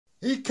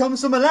He comes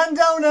from a land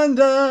down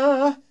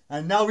under,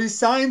 and now he's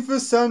signed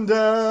for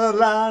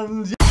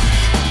Sunderland.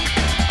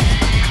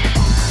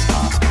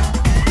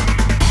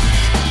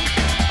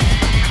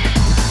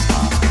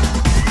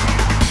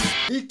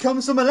 He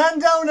comes from a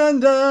land down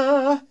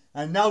under,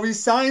 and now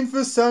he's signed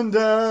for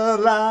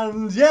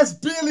Sunderland. Yes,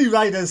 Bailey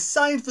Wright has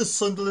signed for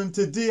Sunderland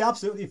today.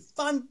 Absolutely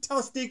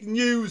fantastic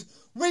news.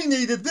 We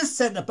needed this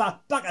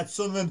centre-back back at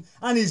Sunderland,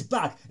 and he's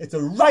back. It's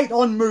a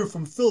right-on move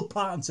from Phil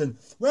Parkinson.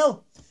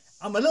 Well,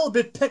 I'm a little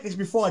bit peckish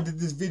before I did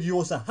this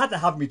video, so I had to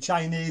have me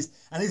Chinese.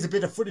 And here's a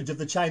bit of footage of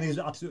the Chinese,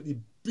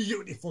 absolutely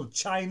beautiful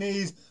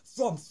Chinese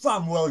from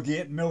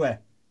Framwellgate, Moor.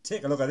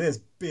 Take a look at this,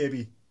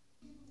 baby.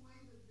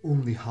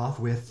 Only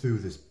halfway through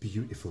this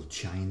beautiful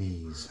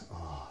Chinese.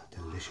 Oh,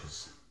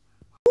 delicious.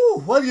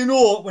 Ooh, well, you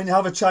know, when you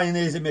have a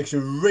Chinese, it makes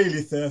you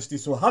really thirsty.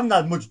 So I haven't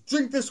had much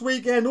drink this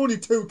weekend. Only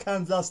 2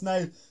 cans last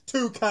night,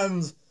 2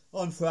 cans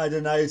on Friday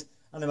night,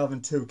 and I'm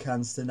having 2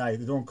 cans tonight.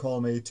 They don't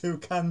call me 2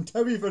 Can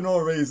Terry for no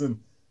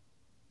reason.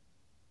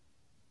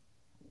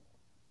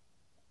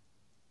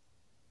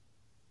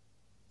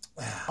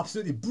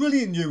 Absolutely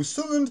brilliant news.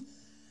 Sunderland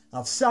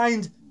have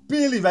signed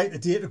Bailey Wright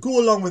today to go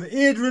along with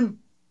Aidan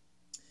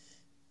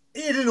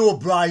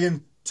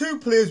O'Brien. 2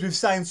 players we've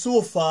signed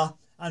so far,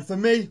 and for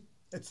me,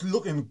 it's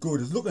looking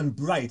good. It's looking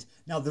bright.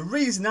 Now, the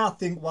reason I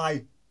think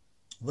why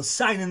we're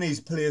signing these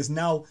players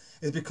now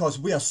is because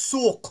we are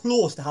so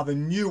close to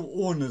having new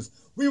owners.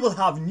 We will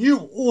have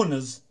new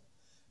owners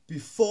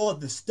before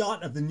the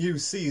start of the new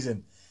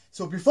season.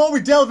 So before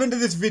we delve into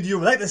this video,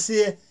 I'd like to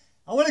say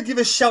I want to give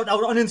a shout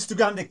out on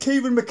Instagram to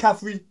Kieran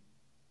McCaffrey.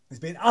 He's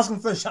been asking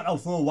for a shout out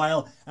for a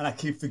while and I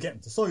keep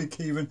forgetting. So sorry,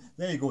 Kieran.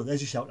 There you go.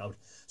 There's your shout out.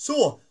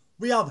 So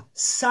we have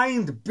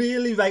signed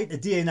Bailey Wright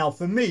today. Now,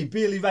 for me,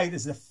 Bailey Wright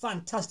is a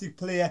fantastic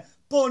player.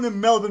 Born in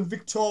Melbourne,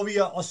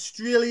 Victoria,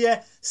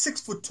 Australia.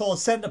 6 foot tall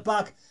centre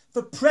back.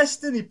 For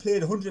Preston, he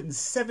played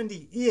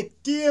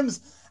 178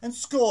 games and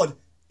scored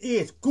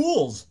 8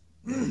 goals.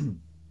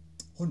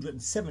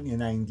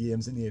 179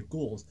 games and 8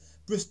 goals.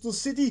 Bristol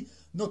City,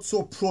 not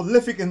so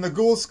prolific in the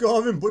goal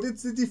scoring, but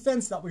it's the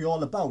defence that we're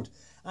all about.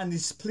 And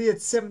he's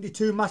played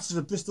 72 matches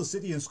for Bristol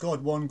City and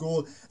scored 1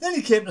 goal. Then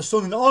he came to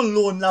Sunderland on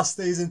loan last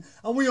season,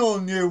 and we all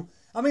knew.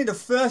 I mean, at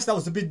first I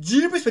was a bit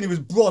dubious when he was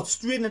brought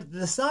straight into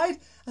the side.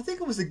 I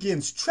think it was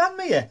against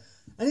Tranmere,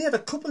 and he had a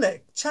couple of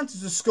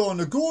chances of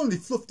scoring a goal, and he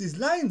fluffed his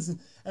lines.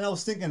 And I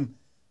was thinking,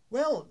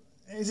 well,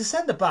 he's a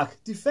centre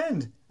back,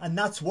 defend, and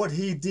that's what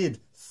he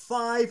did.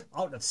 5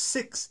 out of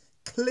 6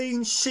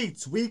 clean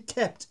sheets we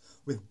kept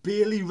with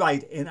Bailey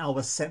Wright in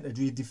our central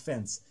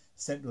defence,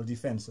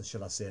 or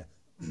shall I say.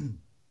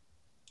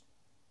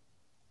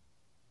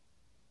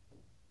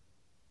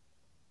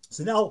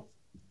 So now,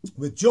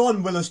 with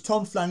John Willis,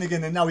 Tom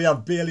Flanagan, and now we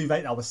have Bailey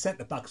Wright, our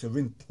centre-backs are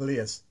in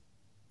place.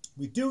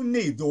 We do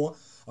need, though,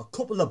 a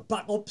couple of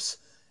backups,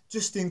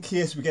 just in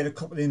case we get a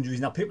couple of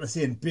injuries. Now, people are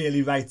saying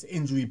Bailey Wright's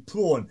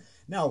injury-prone.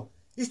 Now,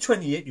 he's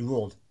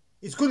 28-year-old.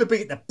 He's going to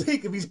be at the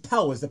peak of his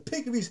powers, the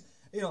peak of his,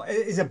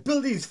 his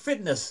ability, his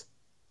fitness.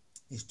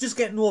 He's just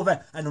getting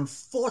over an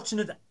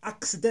unfortunate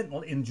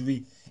accidental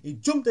injury. He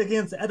jumped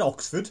against it at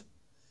Oxford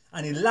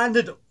and he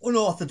landed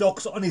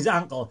unorthodox on his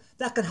ankle.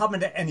 That can happen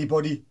to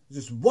anybody. It's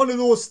just one of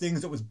those things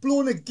that was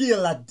blown a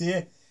gale that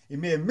day. He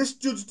may have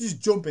misjudged his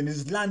jump and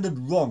he's landed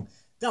wrong.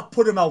 That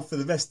put him out for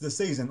the rest of the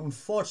season.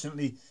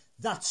 Unfortunately,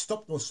 that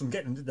stopped us from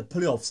getting into the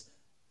playoffs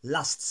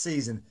last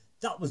season.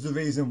 That was the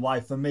reason why,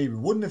 for me, we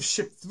wouldn't have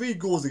shipped 3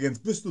 goals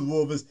against Bristol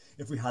Rovers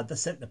if we had the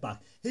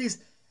centre-back. He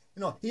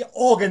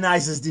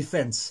organises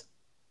defence.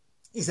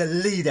 He's a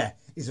leader.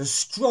 He's a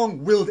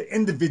strong-willed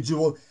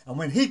individual. And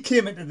when he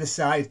came into the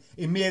side,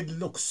 he made it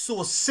look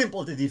so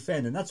simple to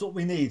defend. And that's what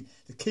we need,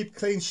 to keep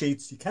clean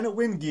sheets. You cannot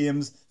win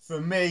games.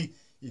 For me,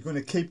 you're going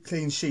to keep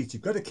clean sheets.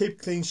 You've got to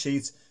keep clean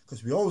sheets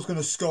because we're always going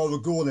to score a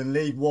goal in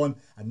League One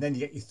and then you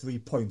get your 3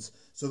 points.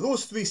 So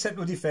those 3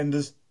 central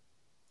defenders,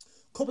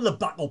 a couple of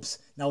backups.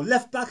 Now,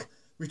 left back,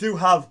 we do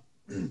have...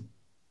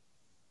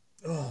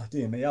 oh,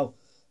 dear me. I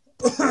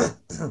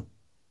don't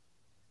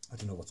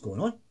know what's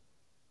going on.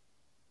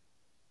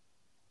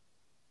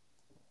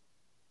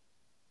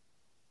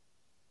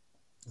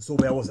 So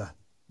where was I?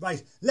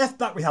 Right, left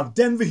back we have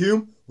Denver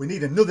Hume. We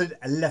need another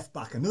left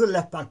back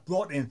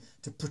brought in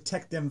to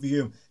protect Denver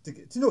Hume. To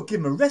give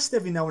him a rest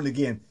every now and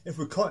again. If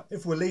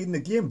we're leading the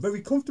game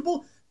very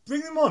comfortable,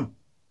 bring him on.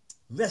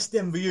 Rest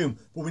Denver Hume.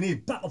 But we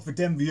need backup for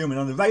Denver Hume. And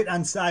on the right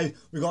hand side,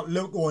 we've got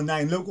Luke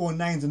O'Nien. Luke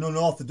O'Nien's an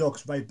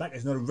unorthodox right back.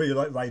 He's not a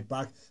real right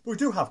back. But we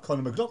do have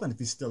Conor McLaughlin if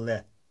he's still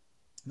there.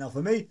 Now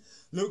for me,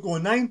 Luke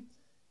O'Nien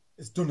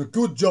has done a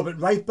good job at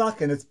right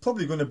back and it's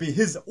probably going to be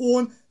his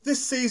own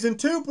this season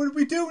too, but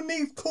we do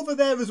need cover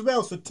there as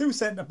well. So 2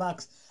 centre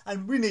backs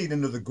and we need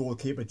another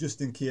goalkeeper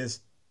just in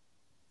case.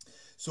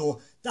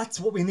 So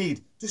that's what we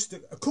need. Just a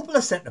couple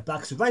of centre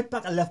backs, a right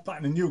back, a left back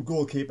and a new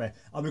goalkeeper.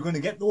 Are we going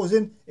to get those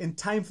in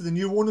time for the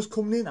new owners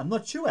coming in? I'm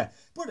not sure,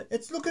 but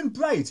it's looking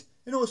bright.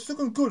 It's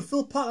looking good.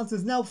 Phil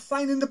Parkinson's now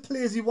finding the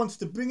players he wants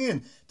to bring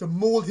in to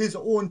mould his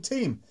own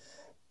team.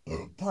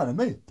 Pardon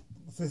me.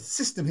 For the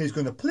system he's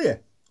going to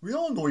play. We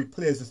all know he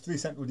plays as 3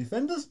 central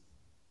defenders.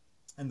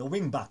 and the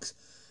wing backs.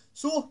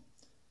 So,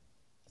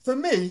 for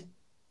me,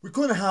 we're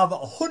going to have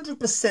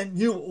 100%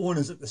 new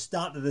owners at the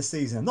start of the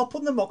season. I'm not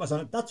putting the mockers on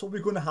it. That's what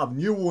we're going to have,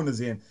 new owners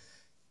in.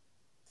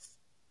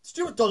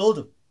 Stuart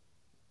Donald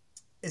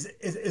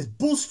is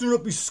bolstering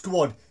up his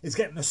squad. He's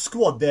getting a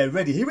squad there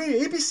ready. He'll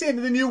be saying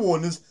to the new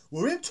owners,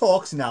 we're in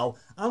talks now.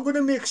 I'm going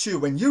to make sure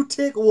when you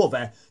take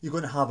over, you're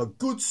going to have a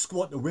good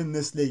squad to win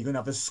this league. You're going to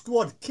have a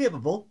squad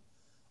capable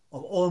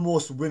of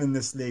almost winning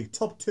this league.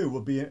 Top 2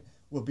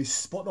 will be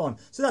spot on.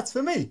 So that's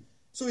for me.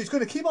 So he's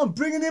going to keep on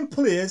bringing in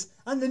players,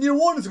 and the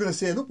new owners are going to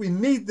say, look, we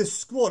need this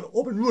squad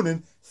up and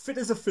running, fit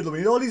as a fiddle. We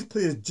need all these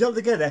players gel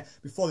together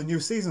before the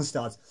new season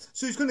starts.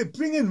 So he's going to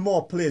bring in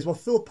more players, what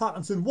Phil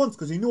Parkinson wants,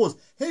 because he knows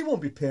he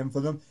won't be paying for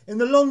them. In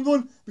the long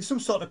run, be some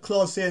sort of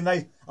clause saying,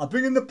 right, I'll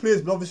bring in the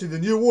players, but obviously the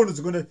new owners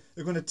are going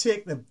to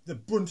take the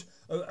brunt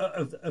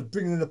of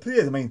bringing in the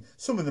players. I mean,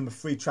 some of them are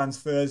free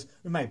transfers.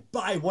 We might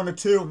buy 1 or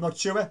 2, I'm not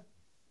sure.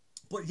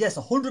 But yes,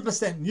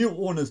 100% new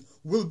owners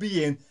will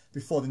be in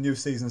before the new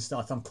season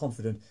starts. I'm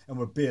confident, and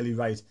we're barely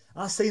right.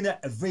 I seen a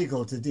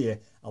vehicle today.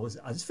 I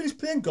just finished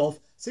playing golf,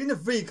 seen a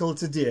vehicle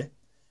today,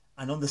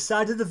 and on the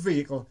side of the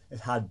vehicle, it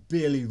had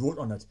Bailey wrote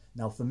on it.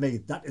 Now, for me,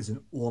 that is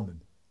an omen.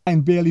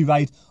 And Bailey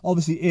Wright,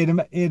 obviously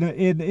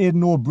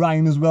Aidan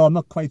O'Brien as well. I'm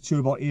not quite sure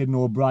about Aidan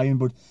O'Brien,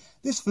 but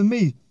this for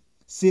me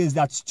says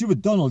that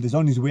Stuart Donald is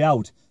on his way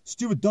out.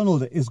 Stuart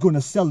Donald is going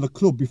to sell the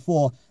club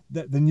before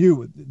the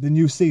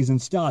new season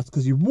starts,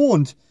 because he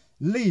won't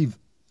leave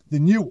the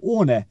new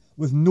owner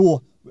with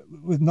no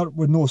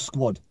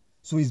squad.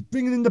 So he's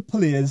bringing in the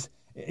players.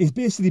 He's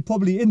basically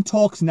probably in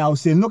talks now,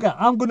 saying, look,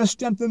 I'm going to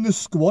strengthen the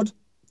squad.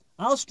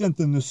 I'll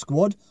strengthen the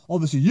squad.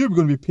 Obviously, you're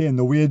going to be paying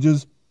the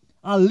wages.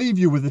 I'll leave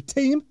you with a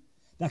team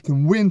that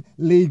can win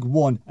League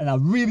One. And I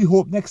really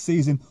hope next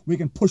season we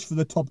can push for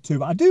the top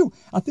 2.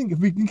 I think if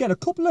we can get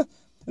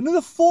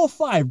another 4 or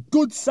 5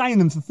 good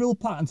signings for Phil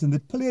Parkinson, the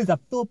players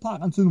that Phil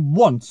Parkinson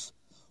wants,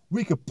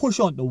 we could push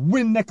on to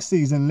win next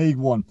season League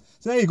One.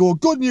 So there you go.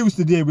 Good news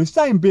today. We've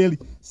signed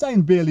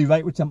Bailey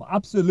Wright, which I'm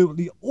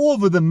absolutely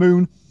over the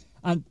moon.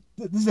 And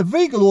there's a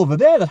vehicle over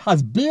there that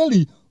has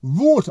Bailey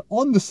wrote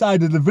on the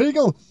side of the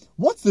vehicle.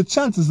 What's the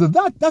chances of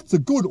that? That's a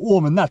good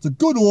omen. That's a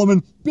good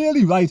omen.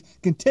 Bailey Wright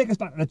can take us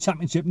back to the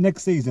Championship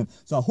next season.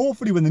 So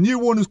hopefully when the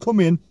new owners come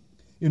in,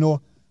 you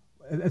know,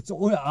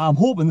 I'm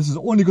hoping this is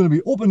only going to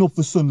be open up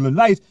for Sunderland.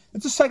 Right,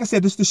 it's just like I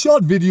said, it's a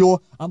short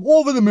video. I'm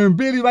over the moon.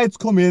 Bailey Wright's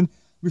come in.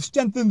 We've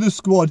strengthened the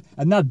squad,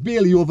 and that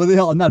Bailey over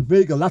there on that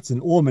vehicle, that's an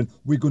omen.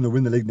 We're going to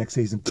win the league next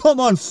season. Come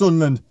on,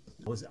 Sunderland.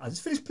 I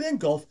just finished playing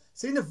golf,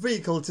 seen a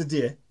vehicle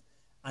today,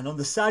 and on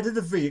the side of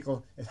the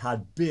vehicle, it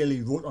had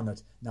Bailey wrote on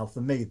it. Now,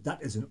 for me,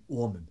 that is an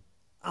omen.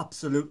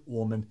 Absolute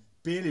omen.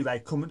 Bailey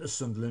Wright coming to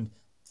Sunderland.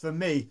 For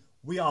me,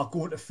 we are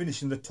going to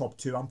finish in the top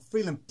 2. I'm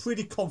feeling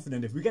pretty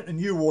confident if we get the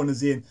new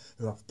owners in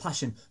who have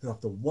passion, who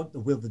have the want,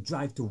 the will, the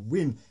drive to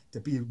win, to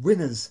be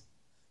winners.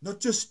 Not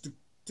just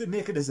to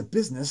make it as a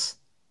business,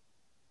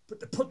 but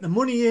they're putting the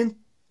money in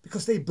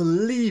because they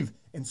believe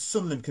in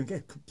Sunderland can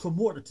get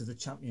promoted to the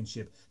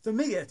Championship. For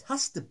me, it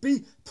has to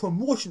be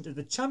promotion to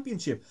the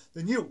Championship.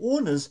 The new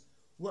owners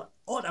will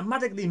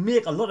automatically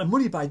make a lot of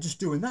money by just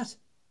doing that.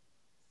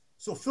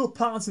 So Phil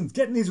Parkinson's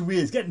getting his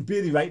ways, getting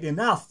Bailey Wright in.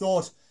 I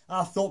thought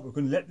we were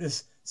going to let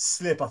this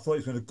slip. I thought he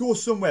was going to go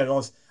somewhere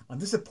else. I'm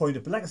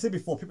disappointed. But like I said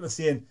before, people are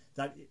saying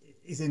that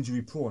he's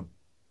injury prone.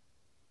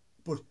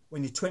 But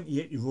when you're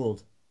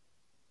 28-year-old,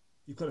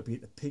 you've got to be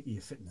at the peak of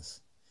your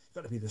fitness.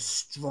 Got to be the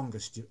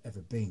strongest you've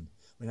ever been.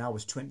 When I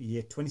was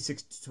 28,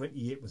 26 to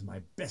 28 was my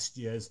best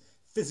years.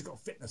 Physical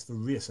fitness for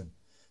racing.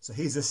 So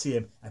he's the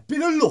same. A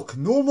bit of luck.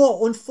 No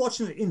more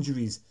unfortunate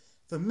injuries.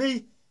 For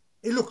me,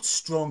 he looked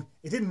strong.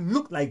 It didn't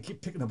look like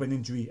picking up an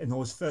injury in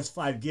those first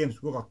 5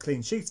 games. We got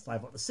clean sheets,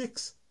 5 out of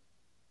 6. It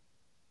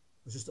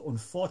was just an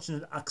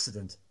unfortunate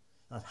accident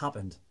that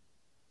happened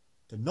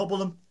to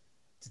nobble him,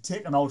 to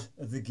take him out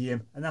of the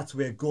game. And that's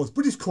where it goes.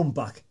 But he's come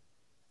back.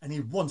 And he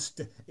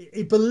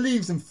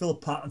believes in Phil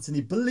Parkinson.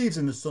 He believes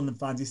in the Sunderland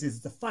fans. He says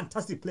it's a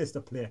fantastic place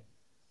to play.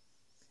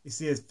 He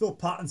says Phil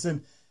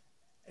Parkinson,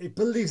 he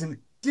believes in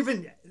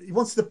giving, he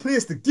wants the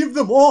players to give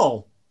them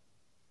all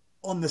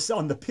on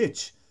the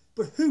pitch.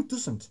 But who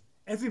doesn't?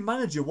 Every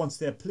manager wants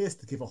their players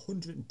to give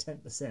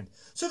 110%.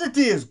 So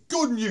today is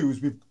good news.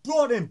 We've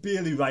brought in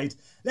Bailey Wright.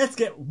 Let's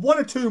get 1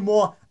 or 2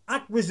 more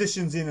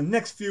acquisitions in the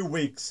next few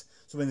weeks.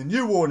 So when the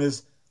new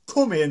owners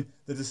come in,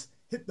 they just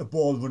hit the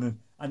ball running.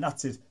 And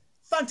that's it.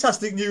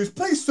 Fantastic news.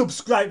 Please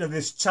subscribe to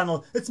this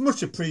channel. It's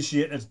much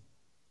appreciated.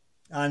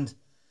 And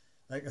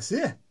like I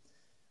say,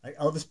 like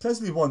Elvis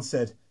Presley once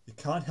said, you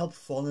can't help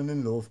falling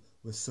in love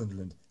with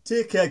Sunderland.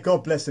 Take care.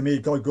 God bless me.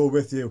 God go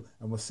with you.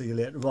 And we'll see you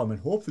later on.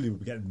 And hopefully we'll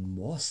be getting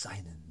more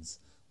signings.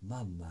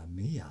 Mamma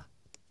mia.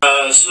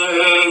 As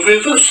the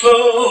river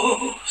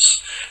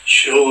flows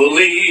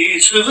surely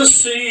to the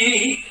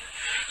sea,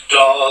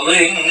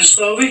 darling,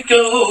 so it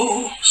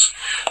goes.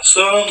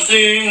 Some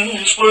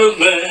things were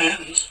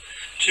meant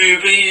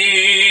to be.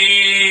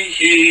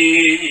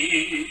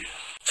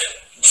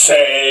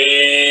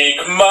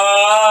 Take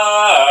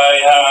my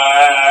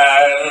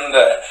hand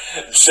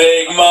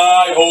take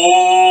my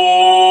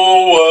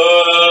whole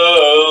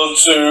world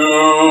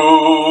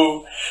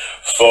too,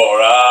 for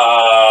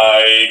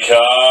I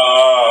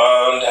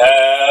can't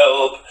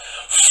help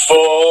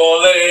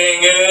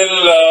falling in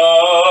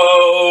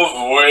love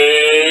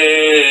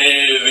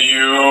with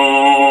you.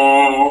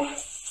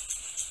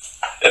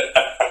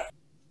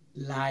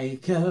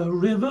 Like a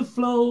river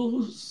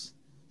flows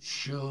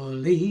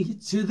surely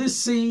to the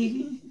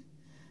sea,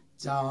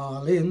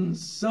 darling,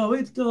 so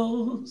it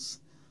goes.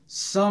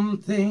 Some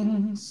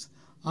things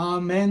are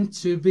meant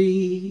to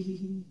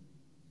be.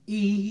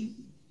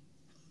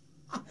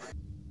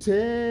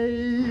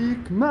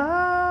 Take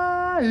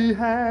my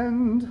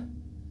hand,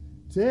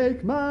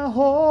 take my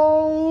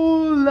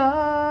whole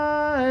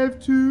life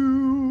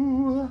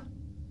too,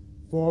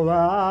 for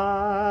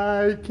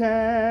I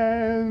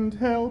can't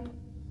help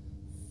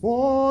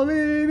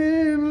falling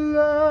in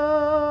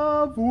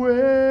love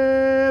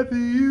with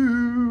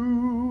you.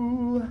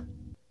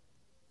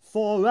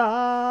 For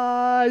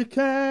I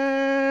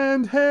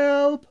can't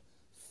help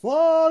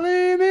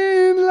falling in